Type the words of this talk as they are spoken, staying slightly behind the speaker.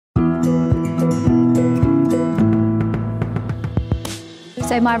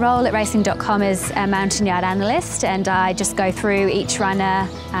So my role at racing.com is a mountain yard analyst, and I just go through each runner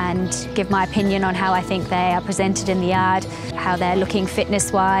and give my opinion on how I think they are presented in the yard, how they're looking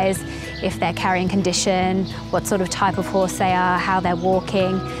fitness-wise, if they're carrying condition, what sort of type of horse they are, how they're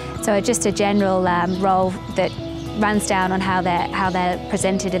walking. So just a general role that runs down on how they're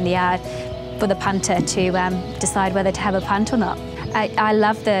presented in the yard for the punter to decide whether to have a punt or not. I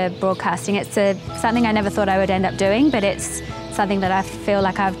love the broadcasting. It's something I never thought I would end up doing, but it's something that I feel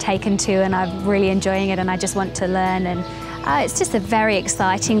like I've taken to and I'm really enjoying it, and I just want to learn. And it's just a very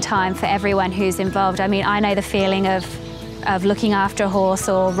exciting time for everyone who's involved. I mean, I know the feeling of looking after a horse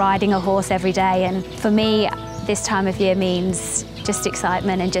or riding a horse every day, and for me this time of year means just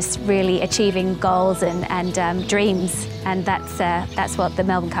excitement and just really achieving goals and dreams, and that's what the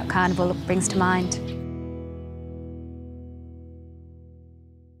Melbourne Cup Carnival brings to mind.